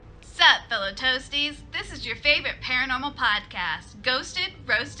fellow Toasties. This is your favorite paranormal podcast, Ghosted,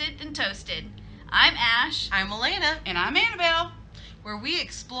 Roasted, and Toasted. I'm Ash. I'm Elena. And I'm Annabelle. Where we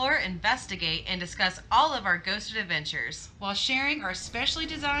explore, investigate, and discuss all of our ghosted adventures, while sharing our specially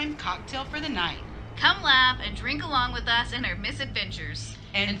designed cocktail for the night. Come laugh and drink along with us in our misadventures.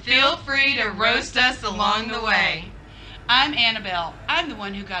 And feel free to roast us along the way. I'm Annabelle. I'm the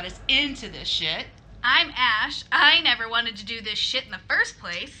one who got us into this shit. I'm Ash. I never wanted to do this shit in the first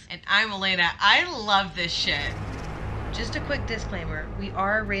place. And I'm Elena. I love this shit. Just a quick disclaimer, we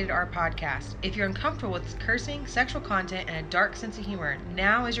are a rated R podcast. If you're uncomfortable with cursing, sexual content, and a dark sense of humor,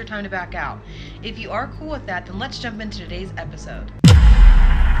 now is your time to back out. If you are cool with that, then let's jump into today's episode.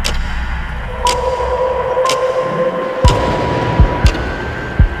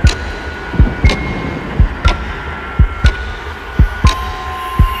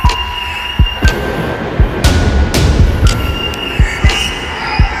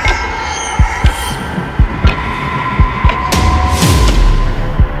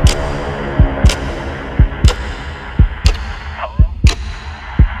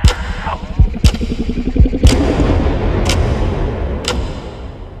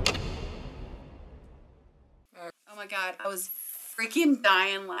 I was freaking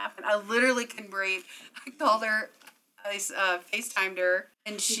dying laughing. I literally couldn't breathe. I called her, I FaceTimed her,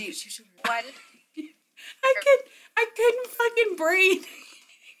 and she Why did I couldn't fucking breathe.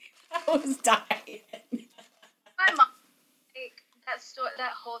 I was dying. my mom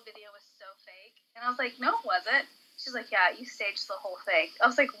that whole video was so fake? And I was like, no, it wasn't. She's like, yeah, you staged the whole thing. I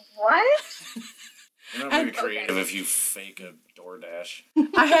was like, what? You're not very creative if you fake a DoorDash.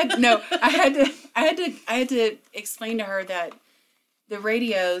 I had to explain to her that the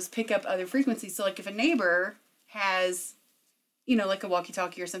radios pick up other frequencies. So like if a neighbor has, like a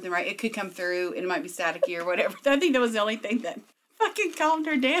walkie-talkie or something, right? It could come through and it might be staticky or whatever. I think that was the only thing that fucking calmed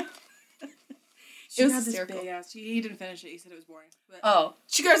her down. She had this big ass. He didn't finish it. He said it was boring. But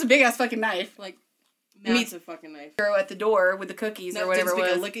she grabs a big ass fucking knife, like massive fucking knife. Throw at the door with the cookies or whatever it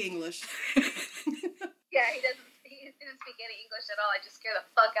was. A lick of English. Yeah, he didn't speak any English at all. I just scared the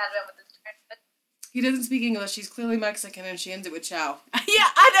fuck out of him with his trying. He doesn't speak English. He's clearly Mexican, and she ends it with chow. Yeah,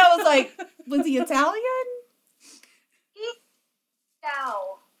 I know. I was like, was he Italian?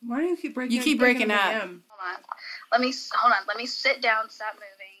 Chow. Why do you keep breaking? You keep breaking up. Hold on. Let me sit down. Stop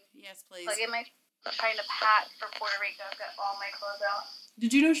moving. Yes, please. Plug in my. I'm trying to pack for Puerto Rico. I've got all my clothes out.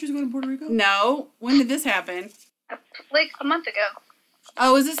 Did you know she was going to Puerto Rico? No. When did this happen? Like a month ago.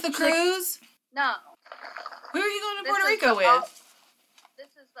 Oh, is this the cruise? No. Who are you going to Puerto Rico with? This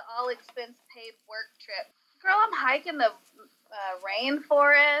is the all-expense-paid work trip. Girl, I'm hiking the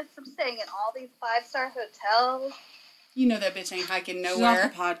rainforest. I'm staying in all these 5-star hotels. You know that bitch ain't hiking She's nowhere.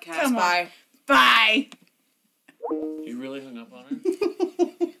 off the podcast. Come on. Bye. Bye. You really hung up on her?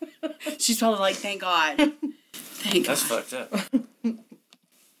 She's probably like, thank God. Thank God. That's fucked up.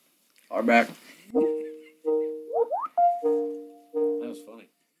 Are back. That was funny.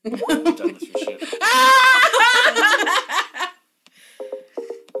 I'm done with your shit.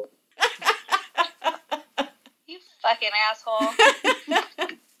 You fucking asshole.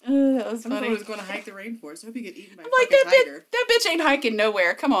 That was I funny. thought I was going to hike the rainforest. I hope you get eaten by a I'm like, fucking tiger. that bitch ain't hiking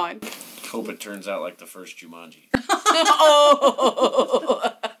nowhere. Come on. Hope it turns out like the first Jumanji. Oh.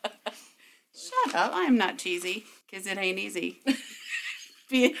 Shut up. I am not cheesy, because it ain't easy.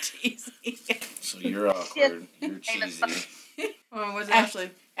 Being cheesy. So you're awkward. You're cheesy. Oh, what's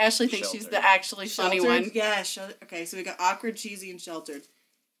Ashley? Ashley thinks she's the actually funny Sheltered? one. Yeah, okay, so we got awkward, cheesy, and sheltered.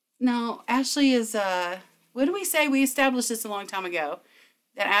 No, Ashley is, what did we say? We established this a long time ago.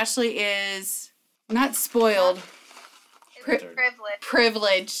 That Ashley is not spoiled. Privileged.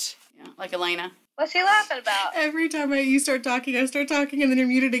 Privileged. Yeah, like Elena. What's he laughing about? Every time you start talking, I start talking, and then you're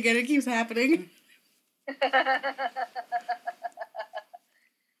muted again. It keeps happening. I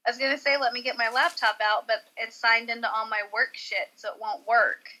was going to say, let me get my laptop out, but it's signed into all my work shit, so it won't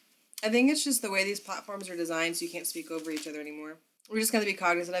work. I think it's just the way these platforms are designed, so you can't speak over each other anymore. We're just going to be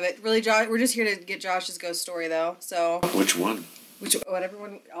cognizant of it. Really, Josh, we're just here to get Josh's ghost story, though. So Which one?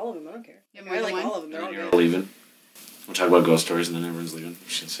 All of them, I don't care. Yeah, I like one. all of them. They're all You're good. leaving. We'll talk about ghost stories and then everyone's leaving. I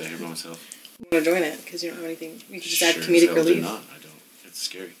should say here by myself. I want to join it, because you don't have anything. You can just add Sure comedic as hell do relief. not. I don't. It's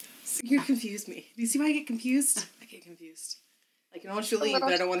scary. You confused me. Do you see why I get confused? I get confused. Like, I want you to leave,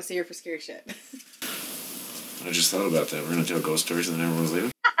 but I don't want to stay here for scary shit. I just thought about that. We're going to tell ghost stories and then everyone's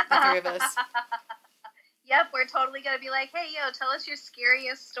leaving. The three of us. Yep, we're totally going to be like, hey, yo, tell us your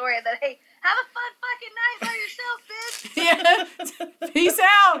scariest story. And then, hey, have a fun fucking night by yourself, bitch. Yeah. Peace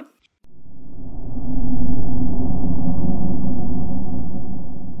out.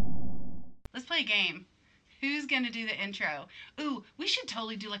 Let's play a game. Who's going to do the intro? Ooh, we should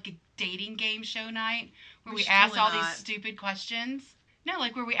totally do like a dating game show night where We we should ask totally all not. these stupid questions. No,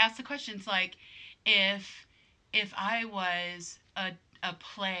 like where we ask the questions like, if I was a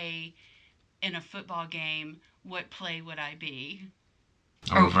play in a football game, what play would I be?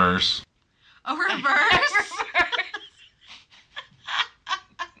 A reverse. A reverse?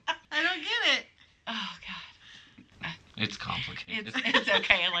 I don't get it. Oh, God. It's complicated. It's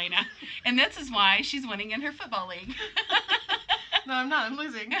okay, Elena. And this is why she's winning in her football league. No, I'm not. I'm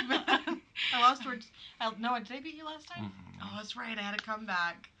losing. I lost towards... No, did I beat you last time? Mhm. Oh, that's right. I had a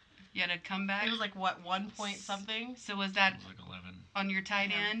comeback. You had a comeback? It was like, what, 1 point something? So was It that was like 11. on your tight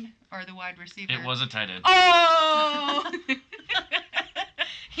Yeah. end or the wide receiver? It was a tight end. Oh!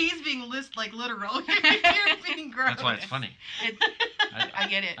 He's being literal. You're being gross. That's why it's funny. I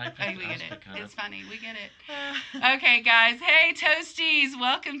get it. I picked We it. I get was it. picking it It's up. funny. We get it. Okay, guys. Hey, Toasties.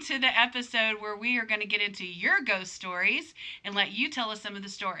 Welcome to the episode where we are going to get into your ghost stories and let you tell us some of the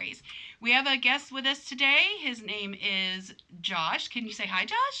stories. We have a guest with us today. His name is Josh. Can you say hi,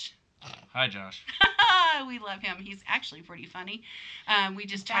 Josh? Hi, Josh. We love him. He's actually pretty funny. We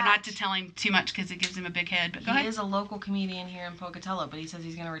just try not to tell him too much because it gives him a big head. But go He ahead. is a local comedian here in Pocatello, but he says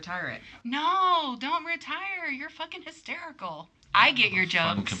he's going to retire it. No, don't retire. You're fucking hysterical. I get your jokes.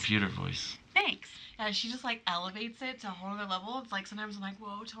 Fun computer voice. Thanks. Yeah, she just elevates it to a whole other level. It's like sometimes I'm like,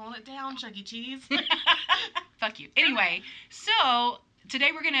 whoa, tone it down, Chuck E. Cheese. Fuck you. Anyway, so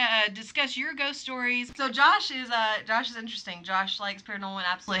today we're gonna discuss your ghost stories. So Josh is interesting. Josh likes paranormal and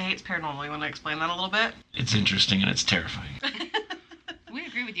absolutely hates paranormal. You want to explain that a little bit? It's interesting and it's terrifying. We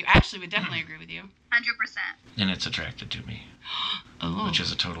agree with you. Actually, we definitely agree with you. 100%. And it's attracted to me, Oh. which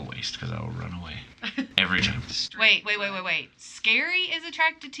is a total waste because I will run away every time. Wait. Scary is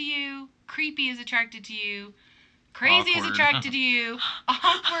attracted to you. Creepy is attracted to you. Crazy is Awkward. attracted to you.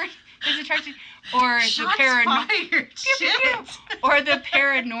 Awkward is attracted, or the Shots paranormal, fired. Shit. or the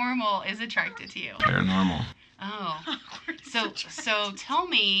paranormal is attracted to you. Paranormal. Oh. So tell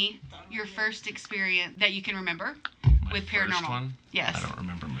me your first experience that you can remember My with first paranormal. one? Yes. I don't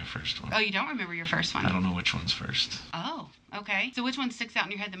remember my first one. Oh, you don't remember your first one? I don't know which one's first. Oh, okay. So which one sticks out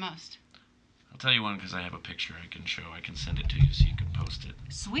in your head the most? I'll tell you one because I have a picture I can show. I can send it to you so you can post it.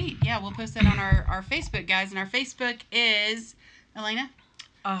 Sweet. Yeah, we'll post that on our Facebook, guys. And our Facebook is, Elena?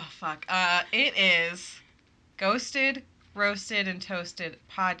 Oh, fuck. It is Ghosted, Roasted, and Toasted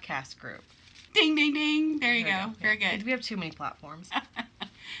podcast group. Ding, ding, ding. There you There go. we Very Yeah. good. We have too many platforms.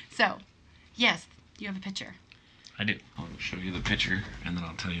 So, yes, you have a picture. I do. I'll show you the picture and then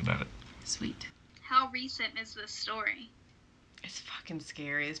I'll tell you about it. Sweet. How recent is this story? It's fucking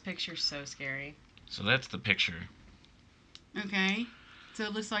scary. This picture's so scary. So that's the picture. Okay. So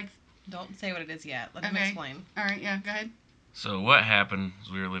it looks like, Don't say what it is yet. Let me Okay. explain. all right, yeah, go ahead. So what happened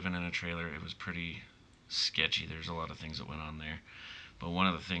is we were living in a trailer. It was pretty sketchy. There's a lot of things that went on there. But one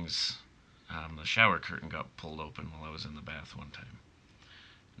of the things, the shower curtain got pulled open while I was in the bath one time.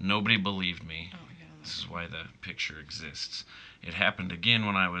 Nobody believed me. Oh my god. This is why the picture exists. It happened again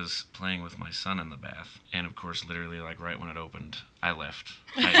when I was playing with my son in the bath. And of course, literally right when it opened, I left.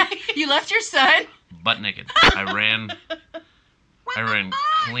 You left your son? Butt naked. I ran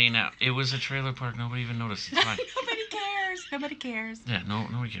clean out. It was a trailer park. Nobody even noticed. It's fine. Nobody cares. Nobody cares. Yeah,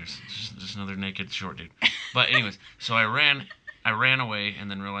 nobody cares. Just another naked short dude. But anyways, so I ran away and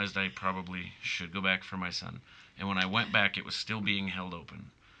then realized I probably should go back for my son. And when I went back, it was still being held open.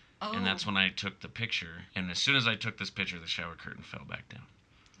 Oh, And that's when I took the picture. And as soon as I took this picture, the shower curtain fell back down.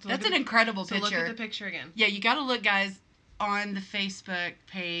 So that's look an at- incredible So picture. look at the picture again. Yeah, you got to look, guys, on the Facebook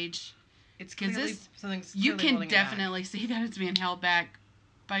page. It's 'Cause clearly this- something's You clearly can holding it back. definitely see that it's being held back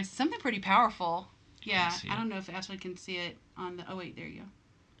by something pretty powerful. Yeah, see I it. don't know if Ashley can see it on the. Oh wait, there you go.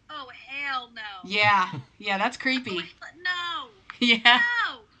 Oh, hell no. Yeah, that's creepy. No. Yeah.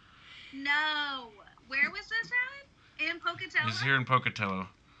 No. Where was this at? In Pocatello? It's here in Pocatello.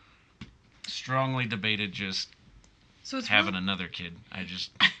 Strongly debated just So it's having really... another kid. I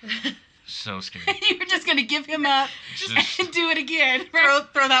just so scared. You're just gonna give him up Just- and do it again.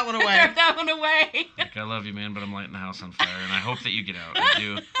 throw that one away. Throw that one away. Like, I love you, man, but I'm lighting the house on fire, and I hope that you get out. I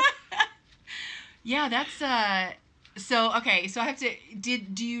do. Yeah, that's So okay, so I have to.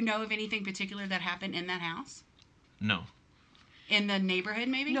 Do you know of anything particular that happened in that house? No. In the neighborhood,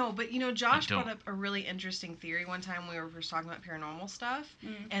 maybe? No, but Josh don't. brought up a really interesting theory one time when we were first talking about paranormal stuff.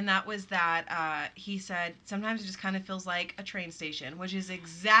 Mm. And that was that he said sometimes it just kind of feels like a train station, which is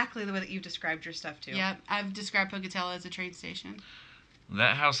exactly the way that you've described your stuff too. Yeah, I've described Pocatello as a train station.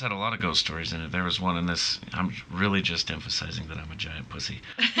 That house had a lot of ghost stories in it. There was one in this. I'm really just emphasizing that I'm a giant pussy.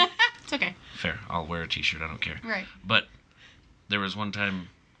 It's okay. Fair. I'll wear a t-shirt. I don't care. Right. But there was one time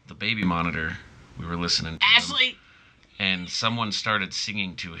the baby monitor, We were listening to him, Ashley. and someone started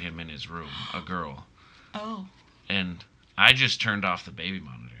singing to him in his room, a girl. Oh. And I just turned off the baby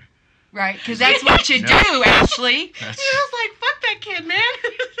monitor. Right, because that's what you No. do, Ashley. I was like, fuck that kid, man.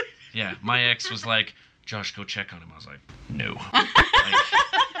 Yeah, my ex was like, Josh, go check on him. I was like, no.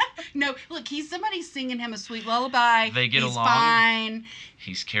 No, look, somebody's singing him a sweet lullaby. They get He's along. Fine.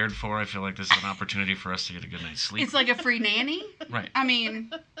 He's cared for. I feel like this is an opportunity for us to get a good night's sleep. It's like a free nanny. Right. I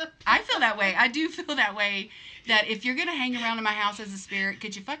mean, I feel that way. I do feel that way. That if you're gonna hang around in my house as a spirit,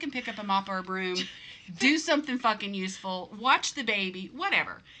 could you fucking pick up a mop or a broom, do something fucking useful, watch the baby,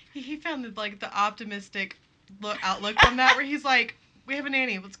 whatever. He found the optimistic outlook on that, where he's like, we have a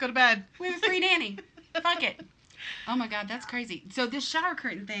nanny. Let's go to bed. We have a free nanny. Fuck it. Oh my God, that's crazy. So this shower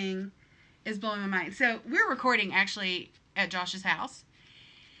curtain thing is blowing my mind. So we're recording actually at Josh's house.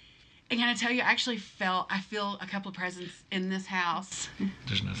 And can I tell you, I feel a couple of presents in this house.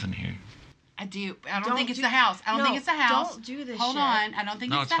 There's nothing here. I do. I don't think it's the house. I don't think it's the house. Don't do this Hold shit. on. I don't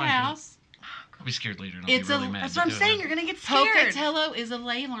think No, it's it's the fine, house. I'll be scared later and It's I'll be really a- mad. That's to what I'm do it saying. now. You're going to get scared. Pocatello is a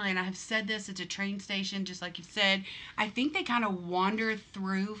ley line. I have said this. It's a train station, just like you said. I think they kind of wander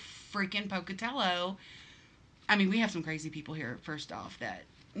through freaking Pocatello. I mean, we have some crazy people here, first off, that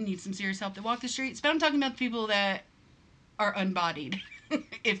need some serious help that walk the streets. But I'm talking about the people that are unbodied,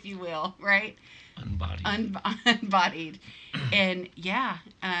 if you will, right? Unbodied. Unbodied. And yeah,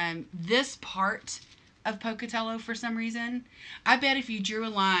 this part of Pocatello, for some reason, I bet if you drew a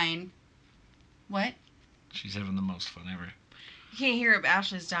line, what? She's having the most fun ever. You can't hear it, but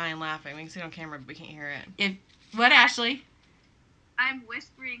Ashley's dying laughing. We can see it on camera, but we can't hear it. What, Ashley? I'm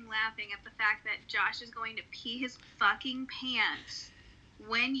whispering, laughing at the fact that Josh is going to pee his fucking pants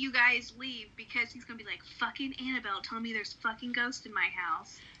when you guys leave because he's going to be like, fucking Annabelle, tell me there's fucking ghosts in my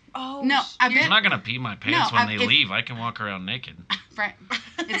house. Oh, No, I I'm bet. not going to pee my pants when they if- leave. I can walk around naked. Right.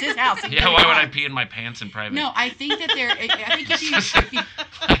 It's his house. Yeah, why would I pee in my pants in private? No, I think that I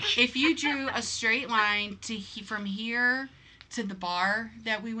think if you drew a straight line from here to the bar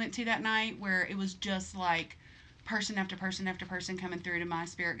that we went to that night, where it was just like person after person after person coming through to my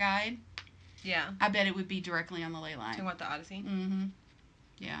spirit guide, Yeah. I bet it would be directly on the ley line. Talking about the Odyssey? Mm-hmm.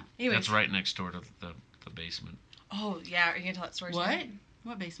 Yeah. Anyways. That's right next door to the basement. Oh, yeah. Are you going to tell that story? What? too?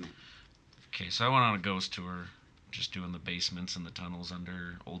 What basement? Okay, so I went on a ghost tour, just doing the basements and the tunnels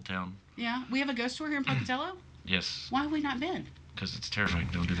under Old Town. Yeah. We have a ghost tour here in Pocatello? Yes, Why have we not been? because it's terrifying.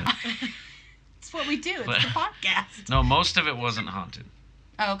 Don't do that. It's what we do. It's But- the podcast. No, most of it wasn't haunted,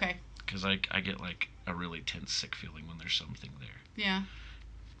 Oh, okay. because I get like a really tense, sick feeling when there's something there. Yeah.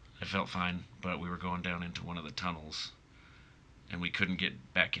 I felt fine, but we were going down into one of the tunnels, and we couldn't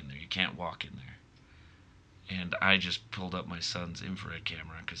get back in there. You can't walk in there. And I just pulled up my son's infrared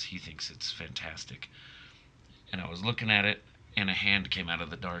camera because he thinks it's fantastic. And I was looking at it, and a hand came out of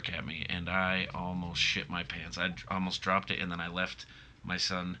the dark at me, and I almost shit my pants. I almost dropped it, and then I left my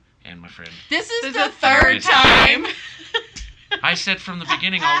son and my friend. This is This the is the third third time. I said from the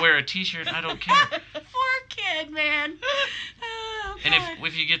beginning, I'll wear a t-shirt. I don't care. Poor kid, man. Oh, And God.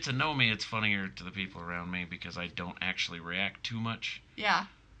 if you get to know me, it's funnier to the people around me because I don't actually react too much. Yeah.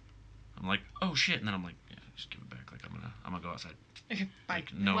 I'm like, oh shit, and then I'm like, yeah, just give it back. Like I'm gonna go outside. Okay, bye.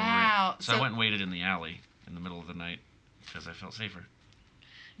 Like no. Wow. So I So- went and waited in the alley in the middle of the night because I felt safer.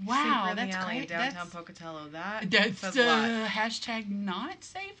 Wow, Safer in the that's alley in great. downtown Pocatello. That That's says a lot. hashtag not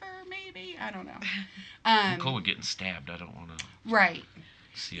safer, maybe. I don't know. I'm cool with getting stabbed. I don't want to Right.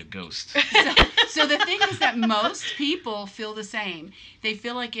 see a ghost. So the thing is that most people feel the same. They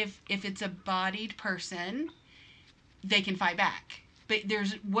feel like if it's a bodied person, they can fight back. But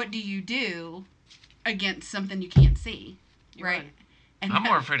what do you do against something you can't see, You right? run. And I'm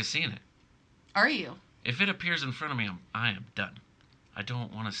more afraid of seeing it. Are you? If it appears in front of me, I am done. I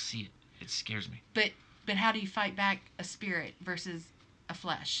don't want to see it. It scares me. But how do you fight back a spirit versus a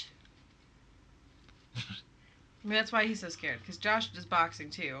flesh? I mean, that's why he's so scared. Because Josh does boxing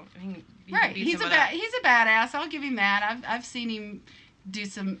too. He Right. beats He's someone up. he's a badass. I'll give him that. I've seen him do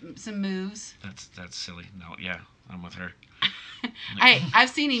some moves. That's silly. No, yeah, I'm with her. I've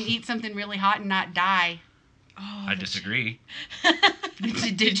seen him eat something really hot and not die. Oh, I disagree.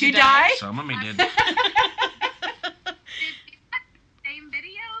 Did you die? Some of me did. Did same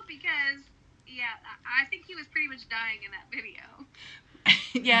video? Because, yeah, I think he was pretty much dying in that video.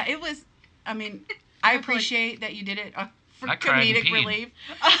 Yeah, it was. I mean, I appreciate that you did it for I cried and comedic peed. relief.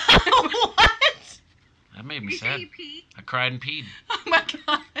 what? That made me You say sad. you pee? I cried and peed. Oh my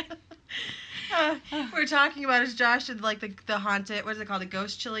god. We're talking about is Josh did like the haunted, what is it called, the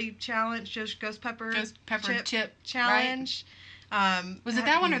ghost chili challenge, ghost pepper Ghost pepper chip. challenge. Was it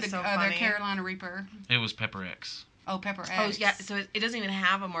that one or was the so the funny. Carolina Reaper? It was Pepper X. Oh, Pepper X. Oh, yeah. So it doesn't even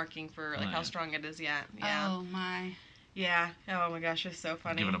have a marking for like Oh, how yeah. strong it is yet. Yeah. Oh, my. Yeah. Oh my gosh, it's so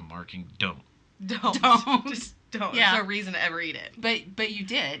funny. Give it a marking. Don't. Don't. Just don't. Yeah. There's no reason to ever eat it. But you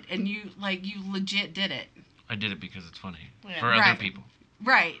did, and you legit did it. I did it because it's funny Yeah. for other Right. people.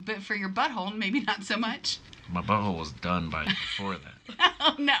 Right, but for your butthole, maybe not so much. My butthole was done by before that.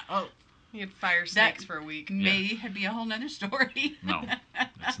 Oh, no. You had fire snakes for a week. May be a whole nother story. No,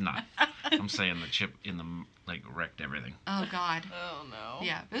 it's not. I'm saying the chip in the wrecked everything. Oh, God. Oh no.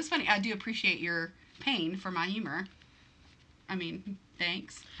 Yeah, it was funny. I do appreciate your pain for my humor. I mean,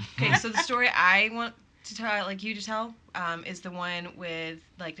 thanks. Okay, so the story I want to tell, like you to tell, is the one with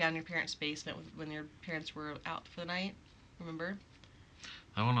like down in your parents' basement when your parents were out for the night. Remember?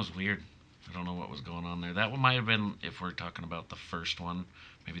 That one was weird. I don't know what was going on there. That one might have been, if we're talking about the first one,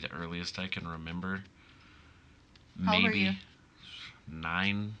 maybe the earliest I can remember. How old were Maybe you?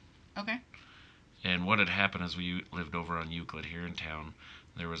 9. Okay. And what had happened is we lived over on Euclid here in town.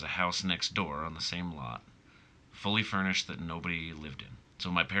 There was a house next door on the same lot, fully furnished that nobody lived in.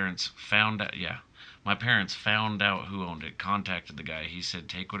 So my parents found out, who owned it, contacted the guy. He said,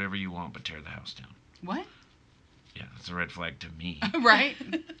 take whatever you want, but tear the house down. What? Yeah, it's a red flag to me. Right?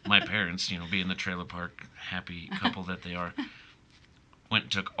 My parents, being the trailer park happy couple that they are, went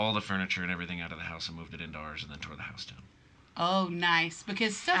and took all the furniture and everything out of the house and moved it into ours and then tore the house down. Oh, nice.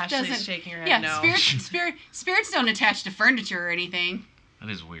 Because stuff Ashley's doesn't... shaking her head Yeah, no. spirits don't attach to furniture or anything. That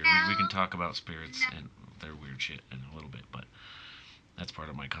is weird. We can talk about spirits and their weird shit in a little bit, but that's part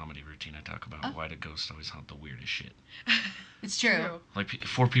of my comedy routine. I talk about why do ghosts always haunt the weirdest shit. It's true. Like,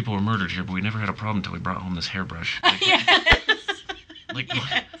 4 people were murdered here, but we never had a problem until we brought home this hairbrush. Like, Yes. like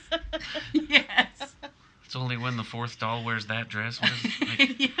Yes. Yes. it's only when the 4th doll wears that dress.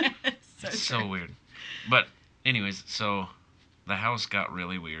 Like, Yes. it's so weird. But anyways, so the house got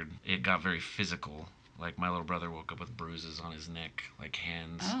really weird. It got very physical. Like, my little brother woke up with bruises on his neck, like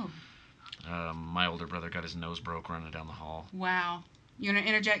hands. Oh, My older brother got his nose broke running down the hall. wow. You want to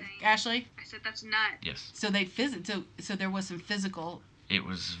interject, Ashley? I said that's nuts. Yes. So so there was some physical. It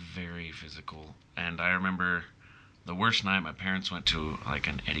was very physical. And I remember the worst night my parents went to, like,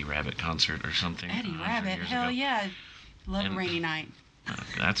 an Eddie Rabbit concert or something. Eddie 100 Rabbit, years hell ago. yeah. Love And- a rainy night.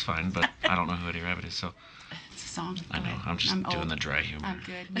 That's fine, but I don't know who Eddie Rabbit is, so It's a song. I Go know. ahead. I'm just doing old. the dry humor I'm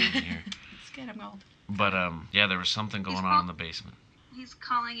good. here. It's good. I'm old. But, yeah, there was something going on in the basement. He's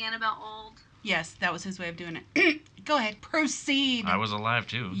calling Annabelle old. Yes, that was his way of doing it. Go ahead. Proceed, I was alive,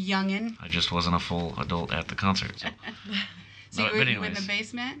 too. youngin'. I just wasn't a full adult at the concert, so. So But you went in anyways. the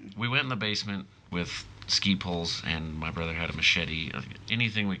basement? We went in the basement with ski poles, and my brother had a machete,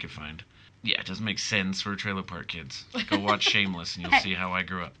 anything we could find. Yeah, it doesn't make sense for trailer park kids. Go watch Shameless, and you'll see how I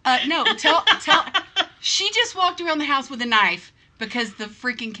grew up. No, tell. She just walked around the house with a knife because the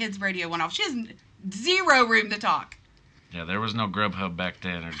freaking kids' radio went off. She has zero room to talk. Yeah, there was no Grubhub back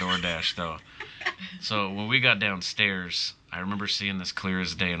then, or DoorDash, though. So when we got downstairs, I remember seeing this clear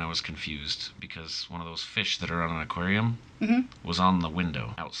as day, and I was confused because one of those fish that are on an aquarium was on the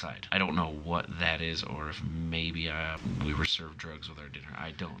window outside. I don't know what that is, or if maybe we were served drugs with our dinner.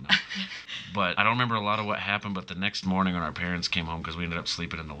 I don't know. But I don't remember a lot of what happened, but the next morning when our parents came home, because we ended up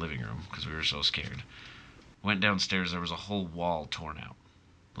sleeping in the living room because we were so scared, went downstairs, there was a whole wall torn out,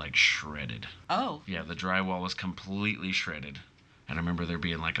 like shredded. Oh. Yeah, the drywall was completely shredded. And I remember there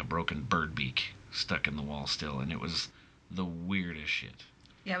being like a broken bird beak stuck in the wall still, and it was the weirdest shit.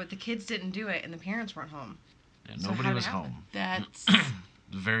 Yeah, but the kids didn't do it, and the parents weren't home. And So nobody how'd it was happen? home. That's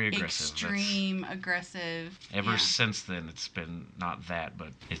Very aggressive. extreme aggressive. Ever Yeah. since then, it's been not that, but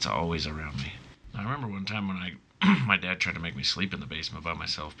it's always around me. I remember one time when my dad tried to make me sleep in the basement by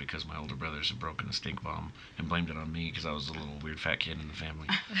myself because my older brothers had broken a stink bomb and blamed it on me because I was the little weird fat kid in the family.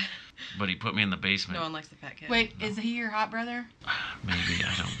 But he put me in the basement. No one likes the fat kid. Wait, is he your hot brother? Maybe,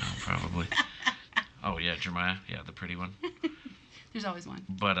 I don't know, probably. Oh, yeah, Jeremiah. Yeah, the pretty one. There's always one.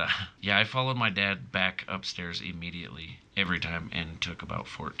 But, yeah, I followed my dad back upstairs immediately every time and took about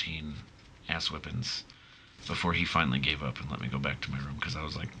 14 ass whippings before he finally gave up and let me go back to my room because I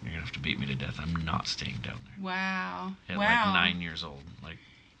was like, you're going to have to beat me to death. I'm not staying down there. Wow. At wow. like 9 years old. Like,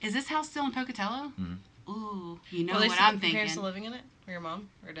 Is this house still in Pocatello? Mhm. Ooh, you know Well, what I'm Your thinking. parents still living in it? Or your mom?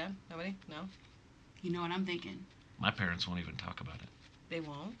 Or dad? Nobody? No? You know what I'm thinking. my parents won't even talk about it. They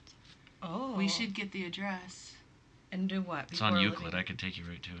won't? Oh. We should get the address. And do what? It's on Before Euclid. living- I could take you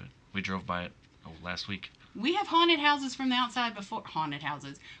right to it. We drove by it last week. We have haunted houses from the outside before. Haunted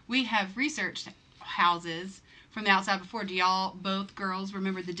houses. We have researched houses from the outside before. Do y'all, both girls,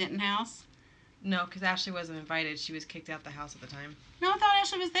 remember the Denton house? No, because Ashley wasn't invited. She was kicked out the house at the time. No, I thought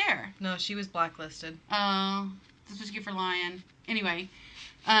Ashley was there. No, she was blacklisted. Oh, this was good for lying. Anyway,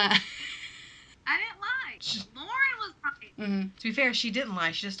 I didn't lie. Lauren was right. Mm-hmm. To be fair, she didn't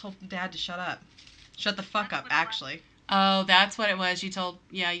lie. She just told Dad to shut up. Shut the fuck That's up, what it was. actually. Oh, that's what it was. You told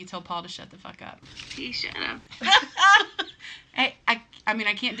Paul to shut the fuck up. He should have. I mean,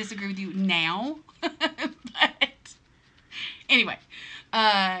 I can't disagree with you now, but anyway,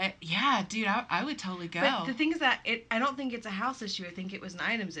 yeah, dude, I would totally go. But the thing is that I don't think it's a house issue. I think it was an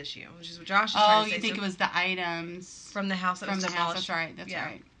items issue, which is what Josh is oh, trying to say. you think it was the items from the house that from was the house? demolished? That's right. That's Yeah.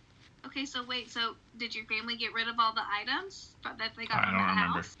 right. Okay, so wait, so did your family get rid of all the items that they got I from don't that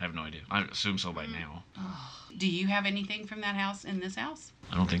remember. house? I have no idea. I assume so by now. Do you have anything from that house in this house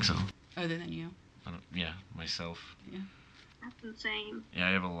I don't think so. other than you? Yeah, myself. That's insane. Yeah,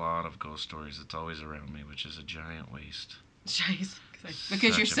 I have a lot of ghost stories. It's always around me, which is a giant waste. Jeez.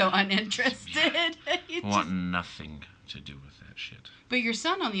 Because you're Such a- so uninterested. You I want just- nothing to do with that shit. But your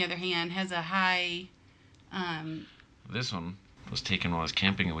son, on the other hand, has a high. This one was taken while I was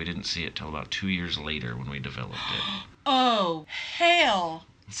camping, and we didn't see it till about 2 years later when we developed it. Oh, hell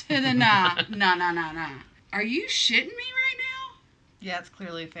to the nah. Nah. Are you shitting me right now? Yeah, it's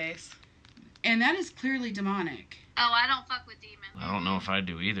clearly a face. And that is clearly demonic. Oh, I don't fuck with demons. I don't know if I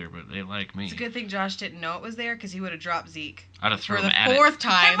do either, but they like me. It's a good thing Josh didn't know it was there because he would have dropped Zeke. I'd have For thrown the him at it. 4th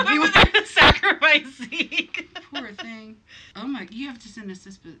time, he would have sacrificed Zeke. Poor thing. Oh my! You have to send us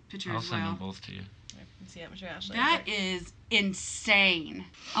this picture I'll as send well. them both to you. See how much Ashley. That is insane.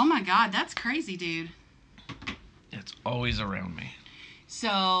 Oh my God, that's crazy, dude. It's always around me.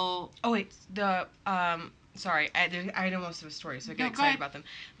 So, Oh wait, sorry, I know most of the stories, so I get No, go excited ahead. about them.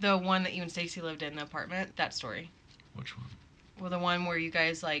 The one that you and Stacy lived in, the apartment, that story. Which one? Well, the one where you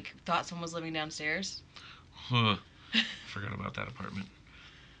guys like thought someone was living downstairs. Huh. Forgot about that apartment.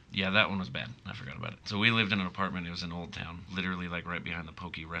 Yeah, that one was bad. I forgot about it. So we lived in an apartment. It was in Old Town, literally like right behind the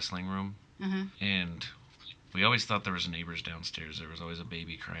Pokey wrestling room. And we always thought there was neighbors downstairs. There was always a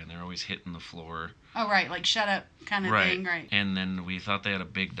baby crying. They're always hitting the floor. oh right, like shut up kind of thing, right? And then we thought they had a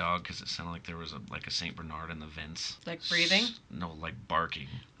big dog because it sounded like there was a Saint Bernard in the vents. Like breathing? No, like barking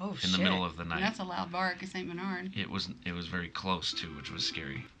Oh in shit. the middle of the And night. that's a loud bark, a Saint Bernard. It was very close too, which was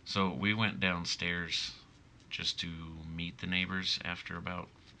scary. So we went downstairs just to meet the neighbors after about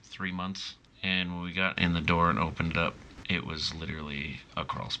 3 months. And when we got in the door and opened it up, it was literally a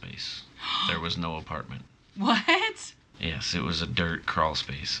crawl space. There was no apartment. What? Yes, it was a dirt crawl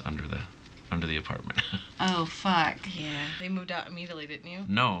space under the apartment. Oh fuck. Yeah. They moved out immediately, didn't you?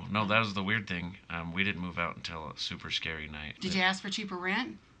 No, that was the weird thing. We didn't move out until a super scary night. Did you ask for cheaper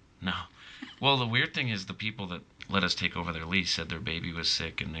rent? No. Well, the weird thing is the people that let us take over their lease said their baby was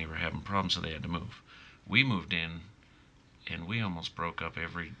sick and they were having problems, so they had to move. We moved in, and we almost broke up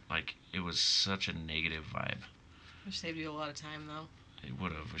it was such a negative vibe. Which saved you a lot of time, though. It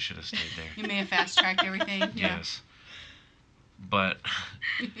would have. We should have stayed there. You may have fast tracked everything. Yes. But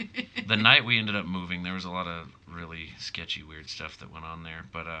the night we ended up moving, there was a lot of really sketchy, weird stuff that went on there.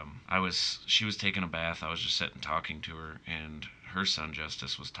 But she was taking a bath. I was just sitting talking to her, and her son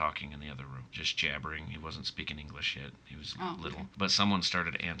Justice was talking in the other room, just jabbering. He wasn't speaking English yet. He was little. Okay. But someone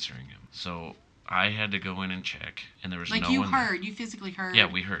started answering him. So I had to go in and check, and there was Like no you one there. heard, you physically heard.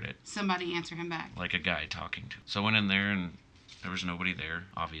 Yeah, we heard it. Somebody answer him back. Like a guy talking to. So I went in there, and there was nobody there,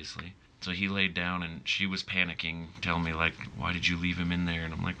 obviously. So he laid down, and she was panicking, telling me, like, why did you leave him in there?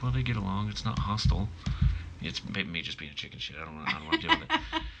 And I'm like, well, they get along. It's not hostile. It's me just being a chicken shit. I don't want to deal with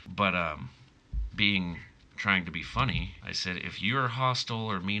it. But trying to be funny, I said, if you're hostile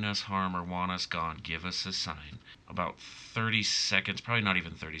or mean us harm or want us gone, give us a sign. About 30 seconds, probably not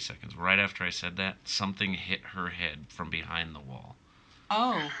even 30 seconds, right after I said that, something hit her head from behind the wall.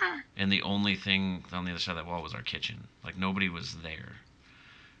 Oh. And the only thing on the other side of that wall was our kitchen. Like, nobody was there.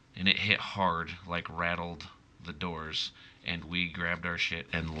 And it hit hard, like rattled the doors. And we grabbed our shit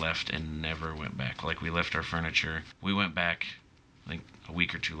and left and never went back. Like, we left our furniture. We went back, I think, a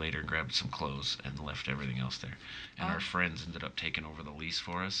week or two later and grabbed some clothes and left everything else there. And our friends ended up taking over the lease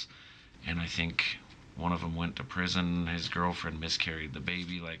for us. And I think one of them went to prison. His girlfriend miscarried the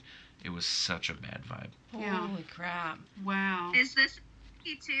baby. Like, it was such a bad vibe. Yeah. Holy crap. Wow. Is this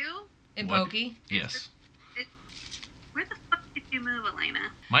you too? In What? Pokey? Yes. Where the fuck did you move,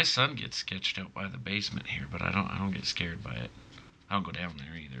 Elena? My son gets sketched out by the basement here, but I don't get scared by it. I don't go down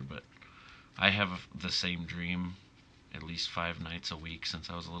there either, but I have the same dream at least 5 nights a week since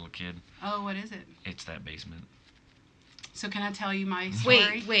I was a little kid. Oh, what is it? It's that basement. So can I tell you my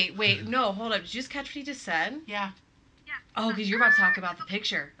story? Wait. No, hold up. Did you just catch what he just said? Yeah. Oh, because you're about to talk about the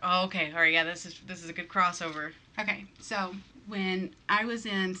picture. Oh, okay. All right. Yeah, this is a good crossover. Okay. So when I was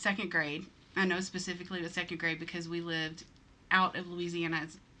in 2nd grade, I know specifically it was 2nd grade because we lived out of Louisiana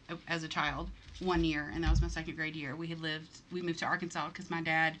as a child 1 year, and that was my 2nd grade year. We moved to Arkansas because my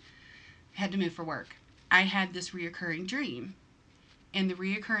dad had to move for work, I had this reoccurring dream. And the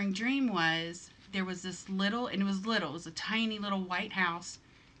reoccurring dream was there was this little, and it was a tiny little white house,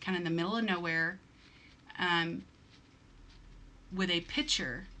 kind of in the middle of nowhere, with a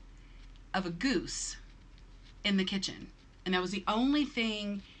picture of a goose in the kitchen. And that was the only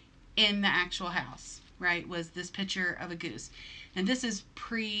thing in the actual house, right, was this picture of a goose. And this is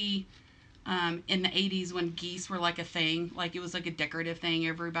in the 80s when geese were like a thing, like it was like a decorative thing.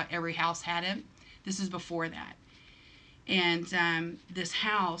 Every house had it. This is before that. And this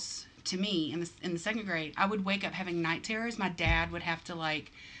house, to me, in the second grade, I would wake up having night terrors. My dad would have to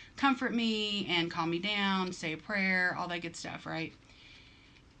like comfort me and calm me down, say a prayer, all that good stuff, right?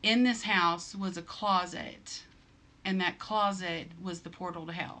 In this house was a closet, and that closet was the portal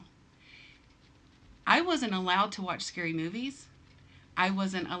to hell. I wasn't allowed to watch scary movies. I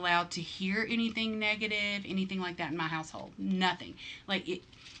wasn't allowed to hear anything negative, anything like that in my household. Nothing. Like,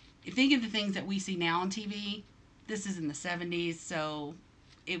 think of the things that we see now on TV. This is in the 70s, so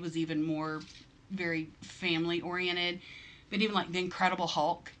it was even more very family oriented. But even like The Incredible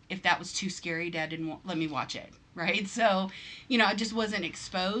Hulk, if that was too scary, Dad didn't let me watch it, right? So, I just wasn't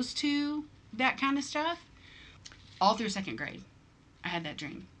exposed to that kind of stuff. All through second grade, I had that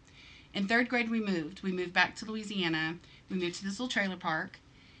dream. In third grade, we moved. We moved back to Louisiana. We moved to this little trailer park.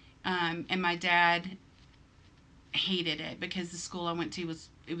 And my dad hated it because the school I went to was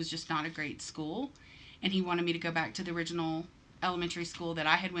just not a great school. And he wanted me to go back to the original elementary school that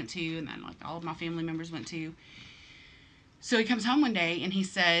I had went to and then like all of my family members went to. So he comes home one day and he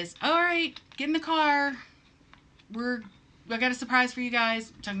says, all right, get in the car. I got a surprise for you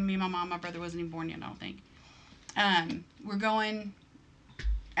guys. I'm talking to me and my mom. My brother wasn't even born yet, I don't think. We're going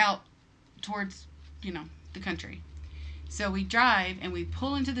out towards, the country. So we drive and we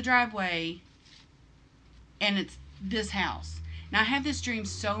pull into the driveway and it's this house. Now I had this dream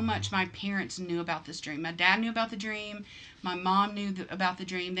so much my parents knew about this dream. My dad knew about the dream. My mom knew about the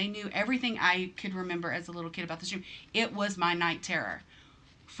dream. They knew everything I could remember as a little kid about this dream. It was my night terror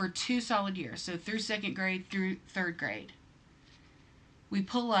for 2 solid years. So through second grade, through third grade. We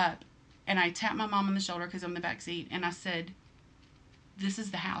pull up and I tap my mom on the shoulder because I'm in the back seat. And I said, this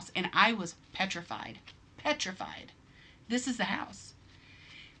is the house. And I was petrified. This is the house.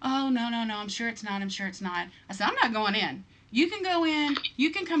 Oh, no. I'm sure it's not. I said, I'm not going in. You can go in, you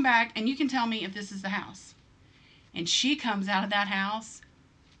can come back, and you can tell me if this is the house. And she comes out of that house,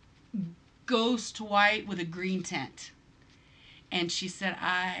 ghost white with a green tint. And she said,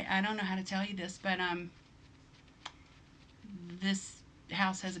 I don't know how to tell you this, but this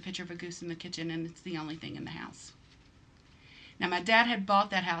house has a picture of a goose in the kitchen, and it's the only thing in the house. Now, my dad had bought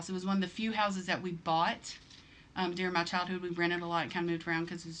that house. It was one of the few houses that we bought. During my childhood, we rented a lot and kind of moved around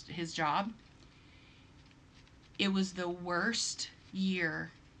because of his job. It was the worst year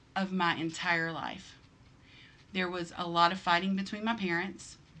of my entire life. There was a lot of fighting between my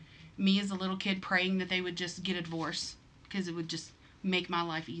parents. Me as a little kid praying that they would just get a divorce because it would just make my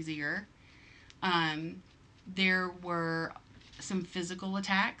life easier. There were some physical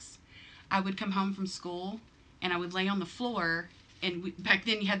attacks. I would come home from school and I would lay on the floor, and back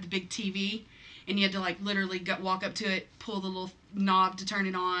then you had the big TV and you had to like literally walk up to it, pull the little knob to turn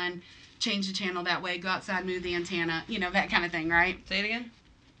it on, change the channel that way, go outside, move the antenna, that kind of thing, right? Say it again.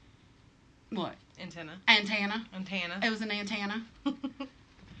 What? Antenna. It was an antenna.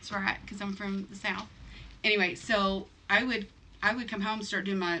 That's right, because I'm from the South. Anyway, so I would come home and start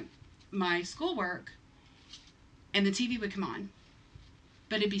doing my schoolwork, and the TV would come on,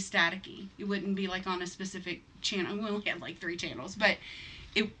 but it'd be staticky. It wouldn't be like on a specific channel. We only had like 3 channels, but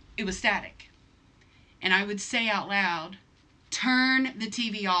it was static. And I would say out loud, turn the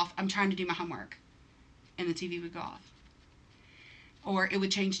TV off. I'm trying to do my homework. And the TV would go off. Or it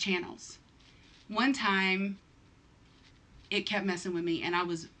would change channels. One time, it kept messing with me, and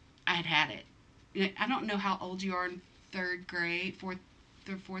I had it. I don't know how old you are in third grade,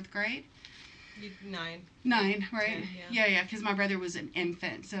 fourth grade. 9. 9, right? 10, yeah. Yeah, because my brother was an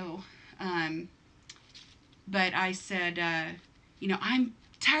infant. So, but I said, I'm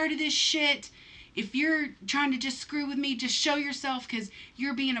tired of this shit. If you're trying to just screw with me, just show yourself, because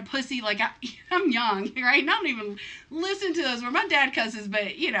you're being a pussy. Like, I'm young, right? And I don't even listen to those where my dad cusses, but,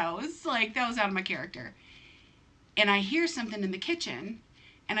 it's like that was out of my character. And I hear something in the kitchen,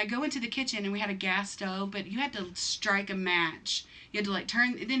 and I go into the kitchen, and we had a gas stove, but you had to strike a match. You had to, like,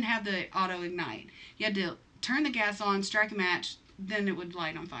 it didn't have the auto ignite. You had to turn the gas on, strike a match, then it would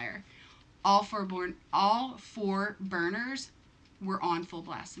light on fire. All 4 burners were on full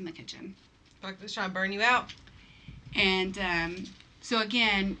blast in the kitchen. Fuck this, trying to burn you out. And so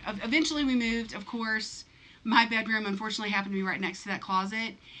again, eventually we moved. Of course, my bedroom unfortunately happened to be right next to that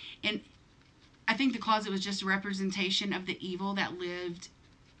closet. And I think the closet was just a representation of the evil that lived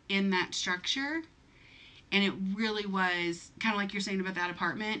in that structure. And it really was kind of like you're saying about that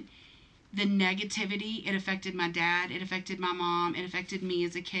apartment. The negativity, it affected my dad, it affected my mom, it affected me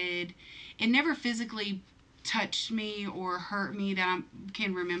as a kid. It never physically touched me or hurt me that I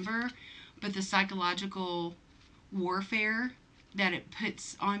can remember, but the psychological warfare that it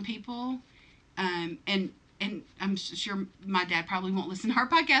puts on people, and I'm sure my dad probably won't listen to our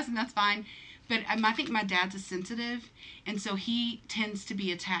podcast, and that's fine, but I think my dad's a sensitive, and so he tends to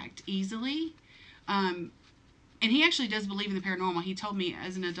be attacked easily, and he actually does believe in the paranormal. He told me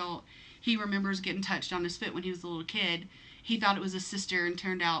as an adult he remembers getting touched on his foot when he was a little kid. He thought it was a sister and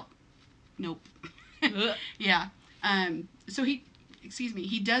turned out, nope. Yeah. So he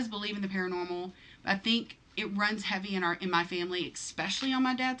does believe in the paranormal. I think it runs heavy in my family, especially on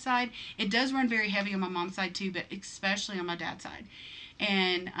my dad's side. It does run very heavy on my mom's side too, but especially on my dad's side.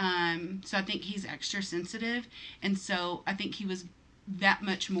 And so I think he's extra sensitive. And so I think he was that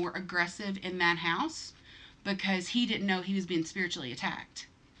much more aggressive in that house because he didn't know he was being spiritually attacked.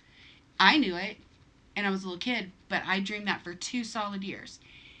 I knew it, and I was a little kid, but I dreamed that for 2 solid years.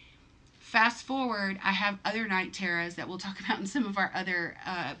 Fast forward, I have other night terrors that we'll talk about in some of our other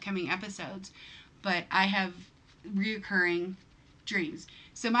upcoming episodes, but I have reoccurring dreams.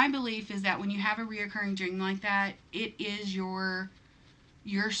 So my belief is that when you have a reoccurring dream like that, it is your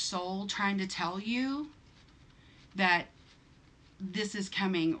soul trying to tell you that this is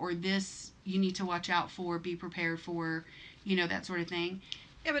coming, or this you need to watch out for, be prepared for, that sort of thing.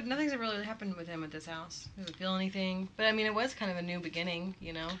 Yeah, but nothing's ever really happened with him at this house. He doesn't feel anything. But, I mean, it was kind of a new beginning,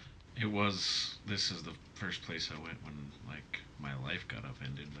 It was. This is the first place I went when, my life got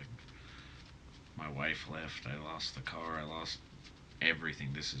upended. My wife left. I lost the car. I lost everything.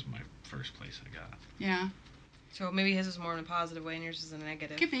 This is my first place I got. Yeah. So maybe his is more in a positive way and yours is in a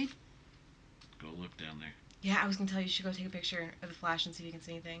negative. Could be. Go look down there. Yeah, I was going to tell you should go take a picture of the flash and see if you can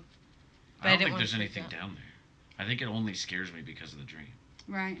see anything. But I don't think there's anything down there. I think it only scares me because of the dream.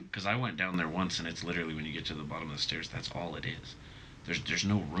 Right. Because I went down there once, and it's literally when you get to the bottom of the stairs, that's all it is. There's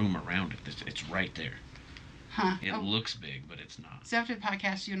no room around it. It's right there. Huh. It looks big, but it's not. So after the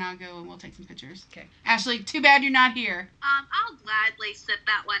podcast, you and I'll go and we'll take some pictures. Okay. Ashley, too bad you're not here. I'll gladly sit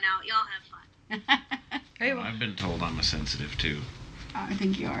that one out. Y'all have fun. Hey, I've been told I'm a sensitive, too. I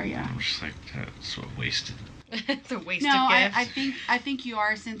think you are, yeah. I'm just like, that's so wasted. It's a waste No, of gift. I think you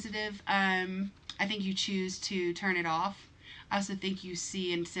are sensitive. I think you choose to turn it off. I also think you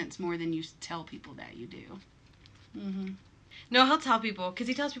see and sense more than you tell people that you do. Mm-hmm. No, he'll tell people, because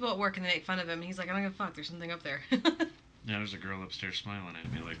he tells people at work and they make fun of him, and he's like, I don't give a fuck, there's something up there. Yeah, there's a girl upstairs smiling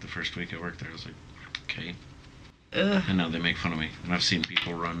at me the first week I worked there. I was like, okay. Ugh. And now they make fun of me. And I've seen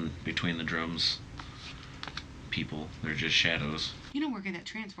people run between the drums. People, they're just shadows. You don't work at that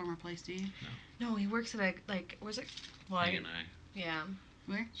transformer place, do you? No, he works at where's it? Like, and Yeah.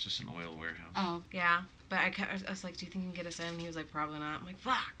 Where? it's just an oil warehouse. Oh. Yeah. But I was like, do you think you can get us in? And he was like, probably not. I'm like,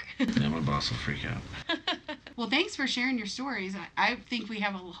 fuck. Yeah, my boss will freak out. Well, thanks for sharing your stories. I think we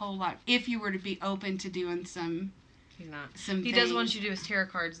have a whole lot. If you were to be open to doing some... He's not. Some He does want you to do his tarot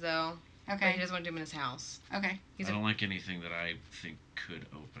cards, though. But Okay. he doesn't want to do them in his house. Okay. I don't like anything that I think could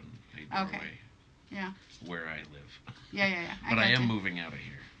open a doorway. Okay. Yeah. Where I live. Yeah. But I am gotcha. moving out of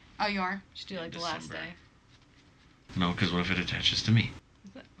here. Oh, you are? Should do In like the last December. day. No, because what if it attaches to me?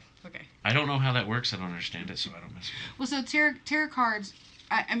 Okay. I don't know how that works. I don't understand it, so I don't mess with it. Well, so tarot cards,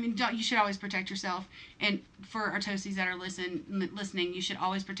 I mean, you should always protect yourself. And for our toasties that are listening, you should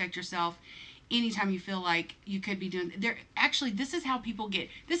always protect yourself anytime you feel like you could be doing... Actually, this is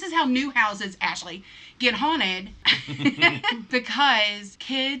how new houses, Ashley, get haunted. Because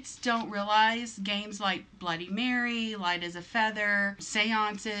kids don't realize games like Bloody Mary, Light as a Feather,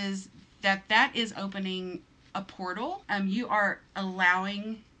 seances, that is opening a portal. You are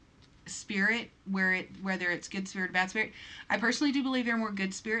allowing spirit, whether it's good spirit or bad spirit. I personally do believe there are more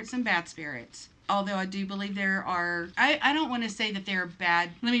good spirits than bad spirits. Although I do believe there are... I don't want to say that they're bad.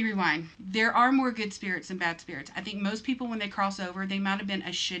 Let me rewind. There are more good spirits than bad spirits. I think most people, when they cross over, they might have been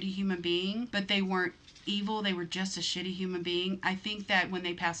a shitty human being, but they weren't evil. They were just a shitty human being. I think that when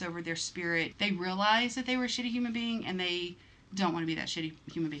they pass over their spirit, they realize that they were a shitty human being, and they don't want to be that shitty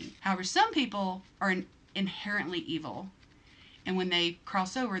human being. However, some people are inherently evil. And when they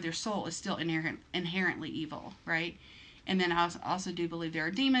cross over, their soul is still inherently evil, right? And then I also do believe there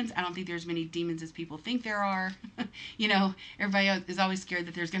are demons. I don't think there's as many demons as people think there are. Everybody is always scared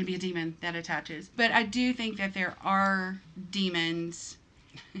that there's going to be a demon that attaches. But I do think that there are demons.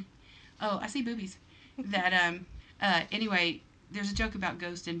 Oh, I see boobies. That, anyway, there's a joke about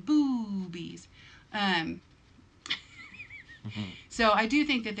ghosts and boobies. So I do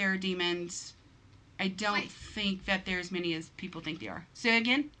think that there are demons I don't Wait. think that they're as many as people think they are. Say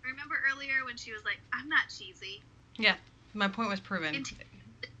again? Remember earlier when she was like, I'm not cheesy? My point was proven.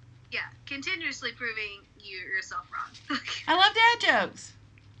 Yeah, continuously proving yourself wrong. I love dad jokes.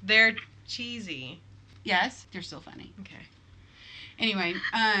 They're cheesy. Yes, they're still funny. Okay. Anyway,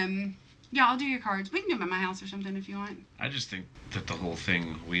 yeah, I'll do your cards. We can do them at my house or something if you want. I just think that the whole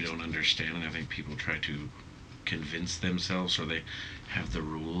thing we don't understand, and I think people try to convince themselves, or they have the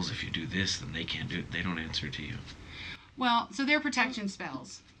rules. If you do this, then they can't do it. They don't answer to you. Well, so they're protection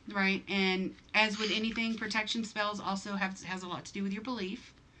spells, right? And as with anything, protection spells also has a lot to do with your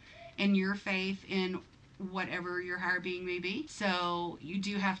belief and your faith in whatever your higher being may be. So you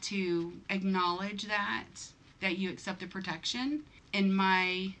do have to acknowledge that you accept the protection. In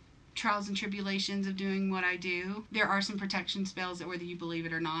my trials and tribulations of doing what I do, there are some protection spells that whether you believe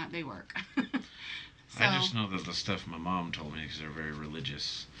it or not, they work. So, I just know that the stuff my mom told me, because they're very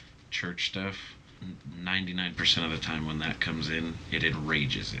religious, church stuff, 99% of the time when that comes in, it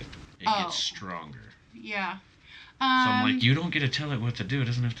enrages it. It Oh. gets stronger. yeah. So I'm like, you don't get to tell it what to do. It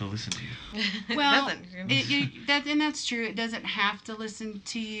doesn't have to listen to you. Well, it doesn't. that's true. It doesn't have to listen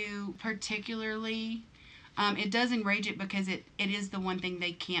to you particularly. It does enrage it because it is the one thing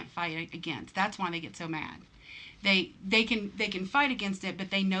they can't fight against. That's why they get so mad. They can fight against it, but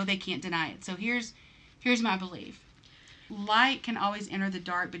they know they can't deny it. So here's my belief. Light can always enter the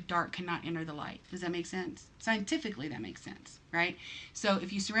dark, but dark cannot enter the light. Does that make sense? Scientifically, that makes sense, right? So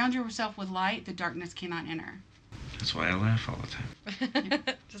if you surround yourself with light, the darkness cannot enter. That's why I laugh all the time.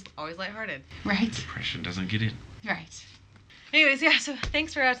 Just always lighthearted. Right? Depression doesn't get in. Right. Anyways, yeah, so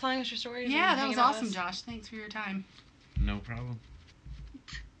thanks for telling us your stories. Yeah, and that was hanging out with awesome, us. Josh. Thanks for your time. No problem.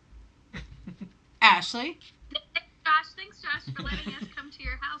 Ashley? Thanks, Josh, for letting us come to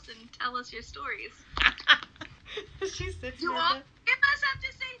your house and tell us your stories. She sits You there. all must have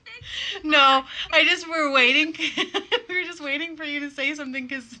to say thank you. No, we're waiting. We were just waiting for you to say something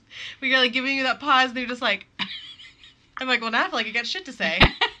because we were like giving you that pause. And you're just like, I'm like, well, now I feel like I got shit to say.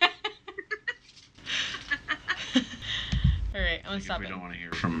 All right, I'm gonna Like stop if we it. don't want to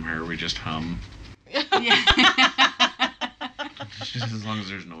hear from her, we just hum. Yeah. Just as long as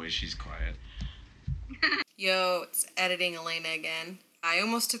there's noise, she's quiet. Yo, it's editing Elena again. I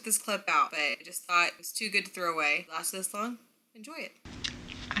almost took this clip out, but I just thought it was too good to throw away. Lasted this long? Enjoy it.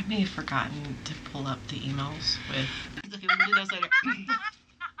 I may have forgotten to pull up the emails with. Okay, we can do those later.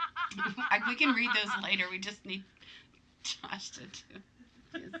 We can read those later. We just need Josh to do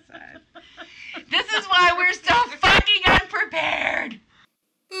his side. This is why we're so fucking unprepared.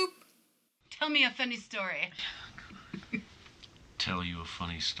 Boop. Tell me a funny story. Tell you a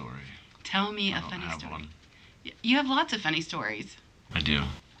funny story. Tell me I a don't funny have story. one. You have lots of funny stories. I do.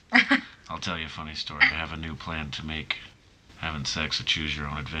 I'll tell you a funny story. I have a new plan to make having sex a choose your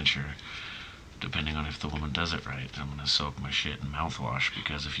own adventure. Depending on if the woman does it right, I'm gonna soak my shit in mouthwash,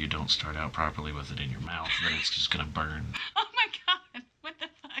 because if you don't start out properly with it in your mouth, then it's just gonna burn. Oh my god, what the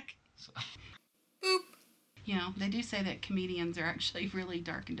fuck? So, Boop. You know, they do say that comedians are actually really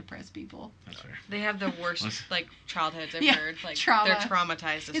dark and depressed people. that's fair. They have the worst Let's- like childhoods I've Yeah, heard. Like trauma. they're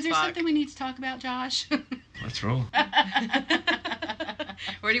traumatized as Is there fuck. something we need to talk about, Josh? Let's roll.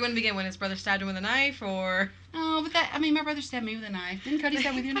 Where do you want to begin? When his brother stabbed him with a knife, or Oh, but my brother stabbed me with a knife. Didn't Cody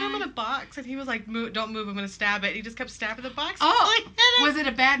stab with your put him in a knife? box, and he was like, "Don't move! I'm gonna stab it." He just kept stabbing the box. Oh, was was it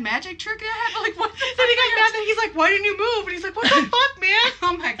a bad magic trick that happened? Like, what? Then he got mad, and he's like, "Why didn't you move?" And he's like, "What the fuck, man?"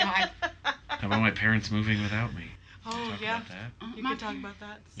 Oh my god. How about my parents moving without me? Oh Talk yeah, about that. Oh, you my could talk parents- about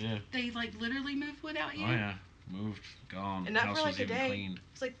that. Yeah. They like literally moved without you? Oh yeah. Moved, gone. And not House for like was a even day. cleaned.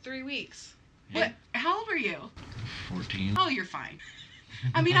 It's like 3 weeks. What? How old were you? 14. Oh, you're fine.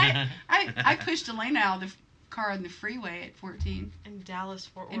 I mean, I pushed Elena out of the car on the freeway at 14 In Dallas,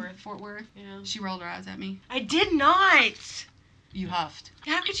 Fort in Worth. Fort Worth. Yeah. She rolled her eyes at me. I did not. You huffed.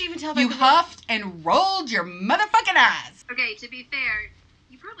 How could you even tell that? You huffed and rolled your motherfucking eyes. Okay, to be fair,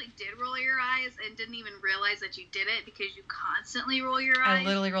 you probably did roll your eyes and didn't even realize that you did it because you constantly roll your eyes. I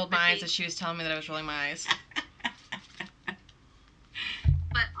literally rolled my eyes But as she was telling me that I was rolling my eyes.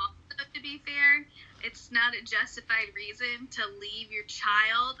 But also, to be fair, it's not a justified reason to leave your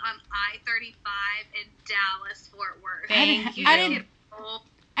child on I-35 in Dallas, Fort Worth. Thank you. I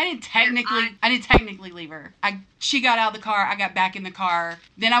didn't technically leave her. She got out of the car. I got back in the car.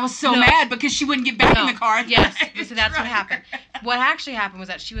 Then I was so No. mad because she wouldn't get back in No. the car. Yes, so that's what happened. What actually happened was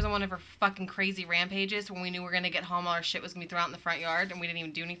that she was on one of her fucking crazy rampages when we knew we were going to get home. All our shit was going to be thrown out in the front yard, and we didn't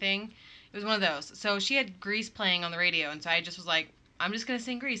even do anything. It was one of those. So she had Grease playing on the radio, and so I just was like, I'm just going to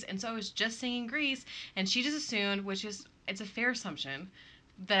sing Grease. And so I was just singing Grease, and she just assumed, which is, it's a fair assumption,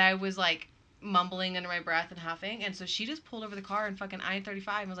 that I was like mumbling under my breath and huffing. And so she just pulled over the car and fucking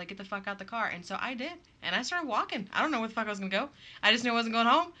I-35 and was like, get the fuck out the car. And so I did. And I started walking. I don't know where the fuck I was going to go. I just knew I wasn't going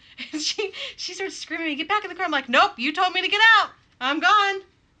home. And she started screaming, get back in the car. I'm like, nope, you told me to get out. I'm gone.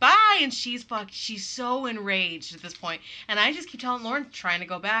 Bye. And she's so enraged at this point. And I just keep telling Lauren, trying to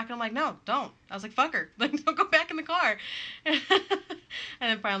go back. And I'm like, no, don't. I was like, fuck her. Like, don't go back in the car. And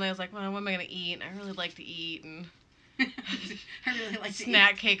then finally I was like, well, what am I going to eat? And I really like to eat. And I really like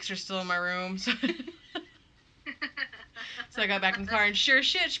snack cakes are still in my room. So, so I got back in the car and sure as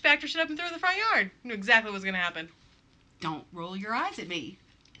shit, she packed her shit up and threw it in the front yard. Knew exactly what was going to happen. Don't roll your eyes at me.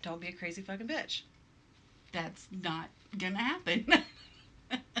 Don't be a crazy fucking bitch. That's not gonna happen.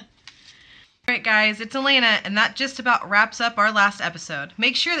 Alright guys, it's Elena, and that just about wraps up our last episode.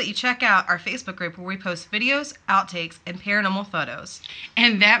 Make sure that you check out our Facebook group where we post videos, outtakes, and paranormal photos.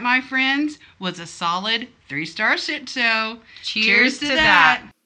 And that, my friends, was a solid 3-star shit show. Cheers to that.